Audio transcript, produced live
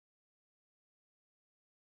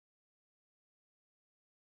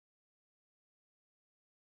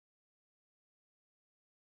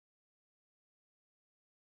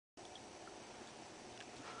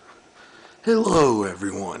Hello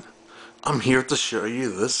everyone, I'm here to show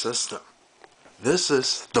you this system. This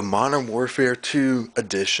is the Modern Warfare 2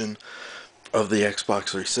 edition of the Xbox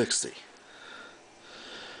 360.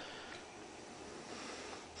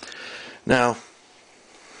 Now,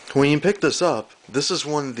 when you pick this up, this is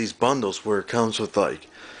one of these bundles where it comes with like,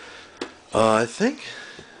 I think,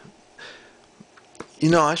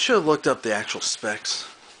 I should have looked up the actual specs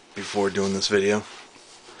before doing this video,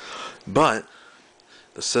 but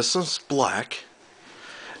the system's black.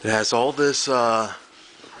 It has all this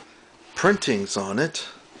printings on it,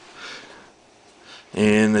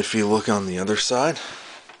 and if you look on the other side, it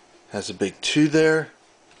has a big 2 there.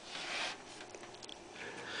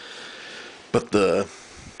 But a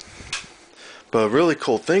really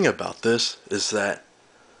cool thing about this is that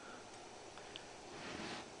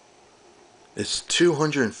it's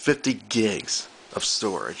 250 gigs of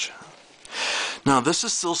storage. Now this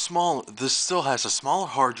is still small. This still has a smaller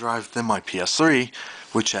hard drive than my PS3,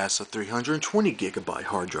 which has a 320 gigabyte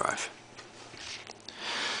hard drive.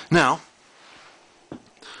 Now,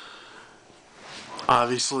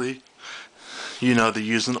 obviously, they're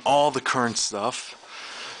using all the current stuff,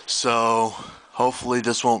 so hopefully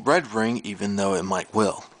this won't red ring, even though it might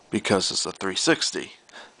will, because it's a 360.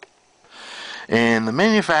 And the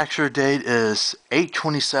manufacturer date is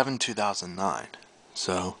 8/27/2009,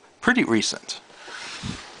 so pretty recent.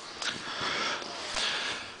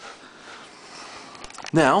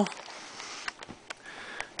 Now,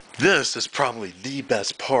 this is probably the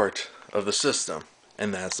best part of the system,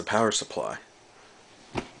 and that's the power supply.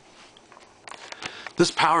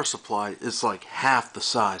 This power supply is like half the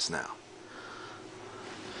size now.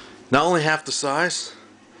 Not only half the size,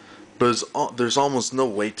 but there's almost no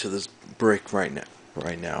weight to this brick right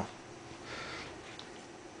now.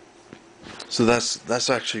 So that's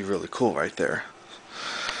actually really cool right there.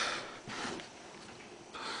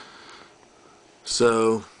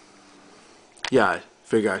 So yeah, I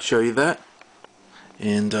figure I'd show you that.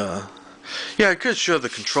 And yeah, I could show the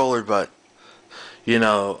controller, but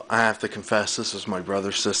I have to confess, this is my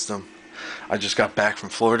brother's system. I just got back from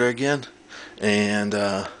Florida again, and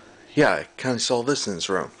yeah, I kind of saw this in his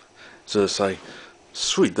room. So it's like,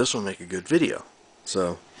 sweet, this will make a good video.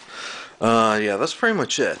 So yeah, that's pretty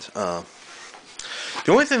much it. The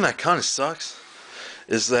only thing that kind of sucks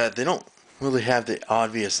is that they don't really have the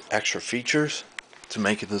obvious extra features to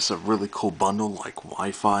make this a really cool bundle, like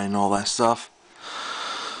Wi-Fi and all that stuff.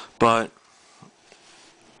 But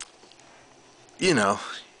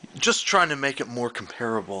just trying to make it more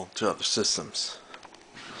comparable to other systems.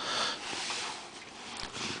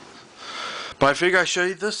 But I figure I'd show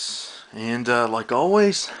you this, and like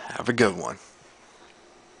always, have a good one.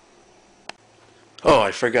 Oh,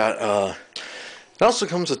 I forgot, it also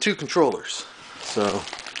comes with 2 controllers. So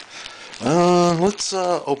let's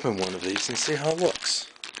open one of these and see how it looks.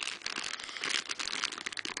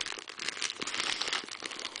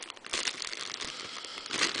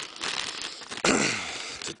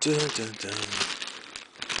 Dun, dun, dun.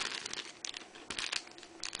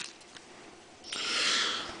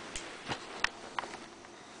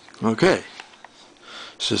 Okay,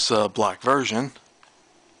 it's just a black version.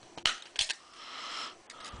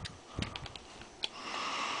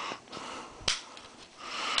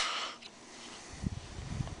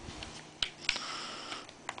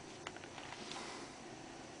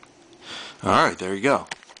 Alright, there you go.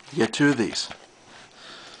 You get 2 of these.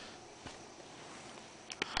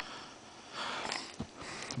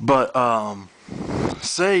 But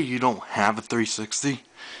say you don't have a 360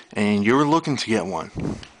 and you're looking to get one,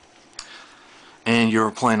 and you're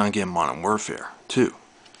planning on getting Modern Warfare 2.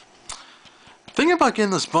 Think about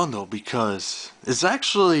getting this bundle, because it's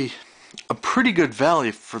actually a pretty good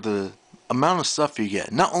value for the amount of stuff you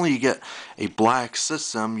get. Not only you get a black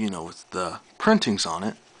system, with the printings on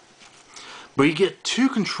it, but you get 2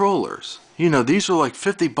 controllers. These are like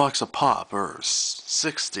 $50 a pop, or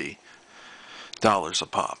 $60 a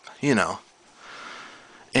pop,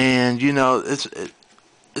 and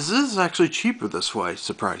this is actually cheaper this way,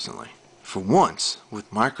 surprisingly, for once,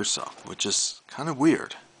 with Microsoft, which is kind of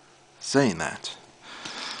weird saying that.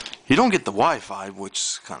 You don't get the Wi-Fi,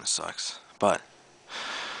 which kind of sucks, but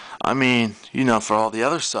I mean, for all the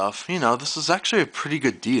other stuff, this is actually a pretty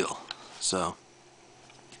good deal. So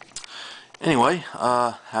anyway,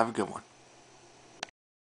 have a good one.